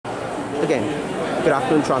again, good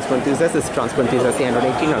afternoon, transport enthusiasts. This is transport enthusiast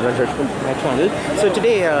 118 Anuraj from my channel. So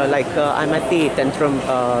today, I'm at the Tentrem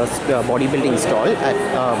bodybuilding stall at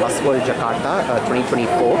Busworld Jakarta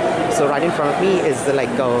 2024. So right in front of me is a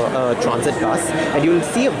transit bus, and you will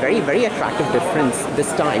see a very, very attractive difference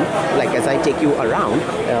this time. As I take you around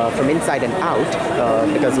from inside and out,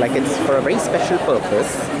 because it's for a very special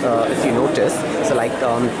purpose. If you notice, so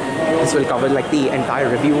this will cover the entire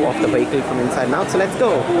review of the vehicle from inside and out. So let's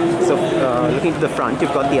go. So looking to the front,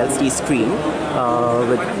 you've got the LCD screen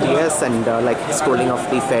with DS and scrolling of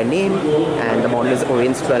the fair name, and the model is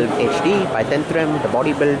ORIONIS 12HD by Tentrem, the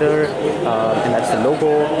bodybuilder, and that's the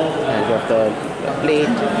logo, and you have the plate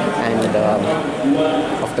and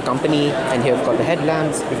of the company, and here we've got the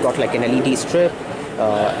headlamps. We've got an LED strip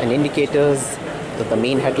and indicators, the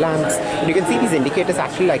main headlamps, and you can see these indicators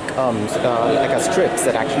actually are strips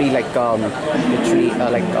that actually literally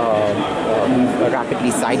move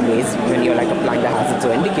rapidly sideways when you're applying the hazards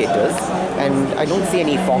or indicators. And I don't see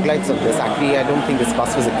any fog lights on this. Actually, I don't think this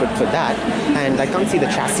bus was equipped for that, and I can't see the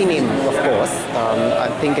chassis name, of course. I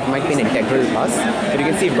think it might be an integral bus, but you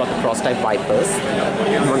can see you've got the cross type wipers.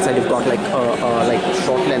 On one side you've got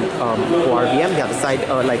short length ORVM, the other side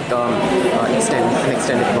an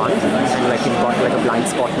extended one, and you've got a blind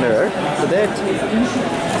spot mirror. So that,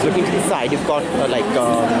 looking to the side, you've got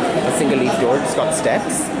a single leaf door. It's got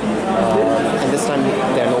steps, and this time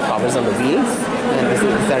there are no covers on the wheels. And this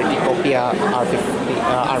is the Copia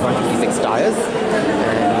R156 tires,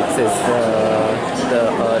 and it says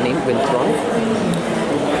the name Wintron.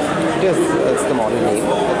 It's the model name,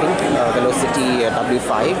 I think. Velocity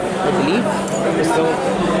W5, I believe. So.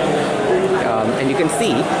 And you can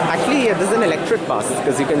see, actually this is an electric bus,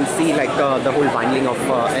 because you can see the whole winding of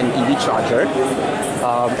an EV charger,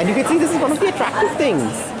 and you can see this is one of the attractive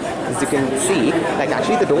things. As you can see,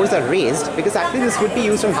 actually the doors are raised, because actually this would be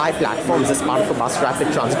used on high platforms as part of a bus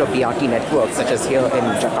rapid transit or BRT network, such as here in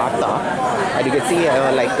Jakarta. And you can see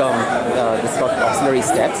this got auxiliary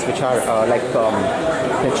steps, which are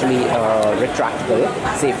literally retractable.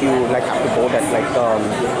 Say if you have to board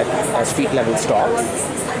at street level stops,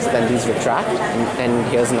 so then these retract, and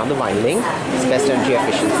here's another winding. It's best energy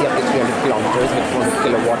efficiency up to 300 kilometers with 400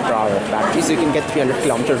 kilowatt hour battery, so you can get 300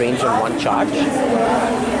 kilometer range on one charge.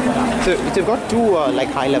 So you've got two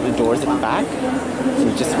high level doors at the back,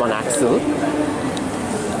 and just one axle.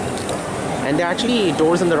 And there are actually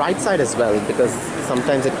doors on the right side as well, because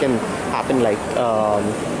sometimes it can happen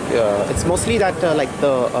it's mostly that the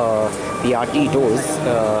BRT doors,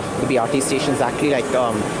 the BRT stations actually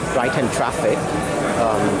right-hand traffic,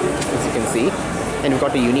 as you can see. And we've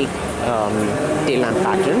got a unique tail lamp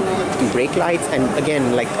pattern, two brake lights, and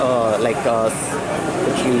again literally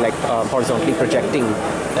horizontally projecting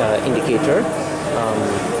indicator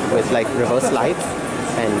with reverse lights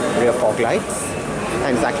and rear fog lights.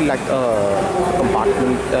 And it's actually a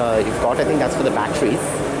compartment you've got. I think that's for the batteries.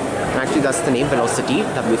 And actually that's the name, Velocity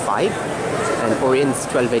W5, and ORIONIS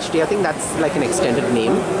 12HD. I think that's an extended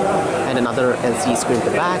name. And another LCD screen at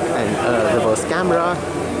the back, and a reverse camera.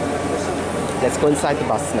 Let's go inside the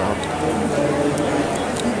bus now.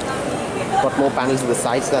 Got more panels on the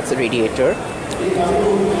sides. So that's a radiator.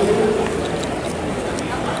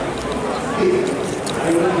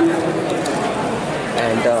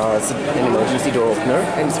 And it's an emergency door opener,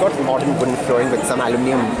 and it's got modern wooden flooring with some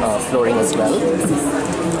aluminium flooring as well.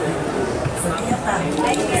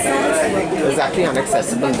 It's actually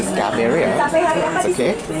inaccessible in this cab area. It's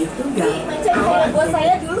okay.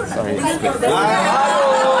 Sorry,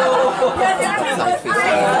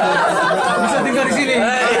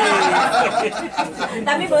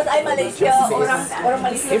 Tapi buat saya Malaysia, orang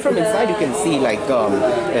Malaysia. Here from inside you can see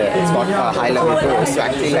it's got high level doors, so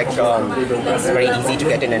actually it's very easy to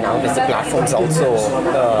get in and out, as the platforms also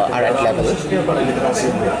are at level.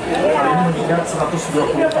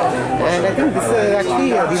 And I think this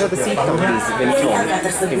these are the seat companies, Richmond.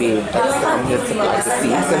 Maybe that's the company that supplies the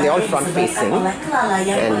seats, and they're all front facing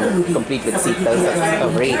and complete with seat belts. That's a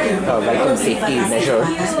very welcome safety measure,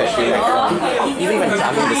 especially even when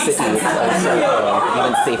traveling the city, it's also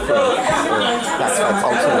even safer. So that's why it's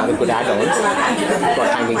also another good add-on. You've got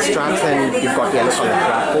hanging straps, and you've got yellow colored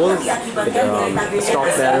grab poles with a stop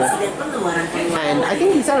bell. And I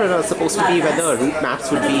think these are supposed to be where the route maps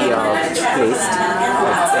would be placed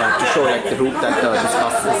to show the route that this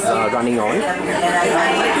bus is running on.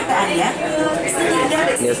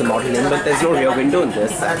 There's the model name, but there's no rear window in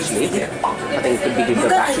this actually. I think it could be due to the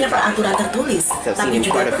battery pack. I've seen in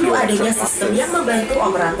quite a few electric buses.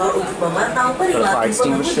 A fire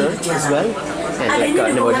extinguisher as well, and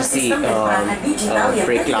an emergency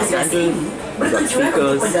brake glass handle. We've got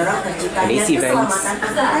speakers and AC vents.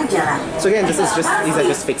 So again, these are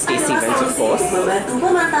just fixed AC vents, of course.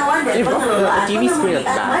 You've got a TV screen at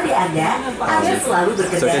the back.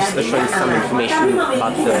 So just showing some information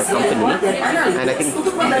about the company, and I think it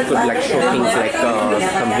could like show things like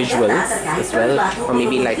some visuals as well, or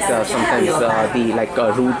maybe like sometimes the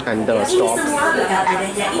route and the stops.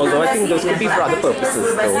 Although I think those could be for other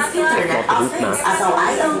purposes though, like not the route map.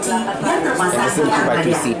 And this is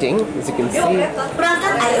 2x2 seating, as you can see.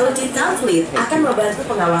 Perangkat IoT Translate akan membantu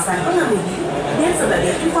pengawasan pengemudi dan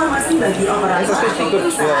sebagai informasi bagi operator. It's especially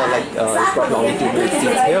good like it's got longitudinal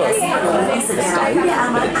seats here this time,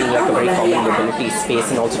 with it being like a very common mobility space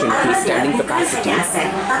and also to increase standing capacity.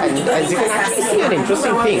 And as you can actually see an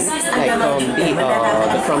interesting thing, like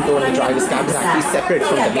the front door of the driver's cab is actually separate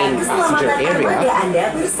from the main passenger area.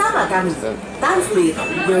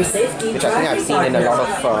 Which I think I've seen in a lot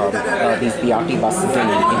of these BRT buses in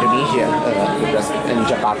Indonesia, in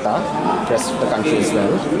Jakarta, rest of the country as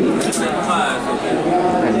well.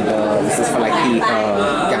 And this is for like the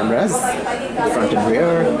cameras, front and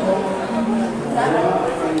rear.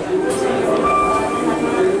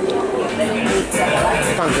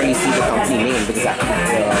 I can't really see the company name because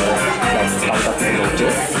that's stuck up in the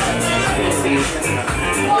notice.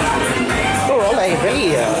 Overall, I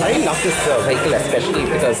really love this vehicle, especially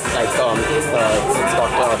because like it's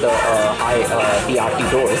got the high BRT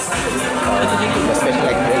doors. Especially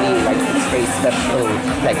like really like it's very special,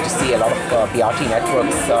 like to see a lot of BRT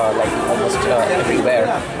networks like almost everywhere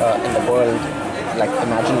in the world. Like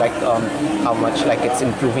imagine like how much like it's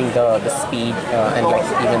improving the speed and like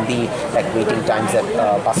even the like waiting times at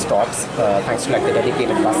bus stops thanks to like the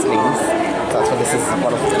dedicated bus lanes. So that's why this is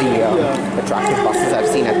one of the attractive buses I've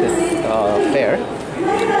seen at this fair.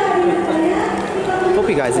 Hope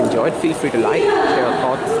you guys enjoyed. Feel free to like, share your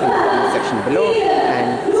thoughts in the comment section below,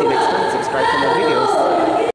 and see you next time. Subscribe for more videos.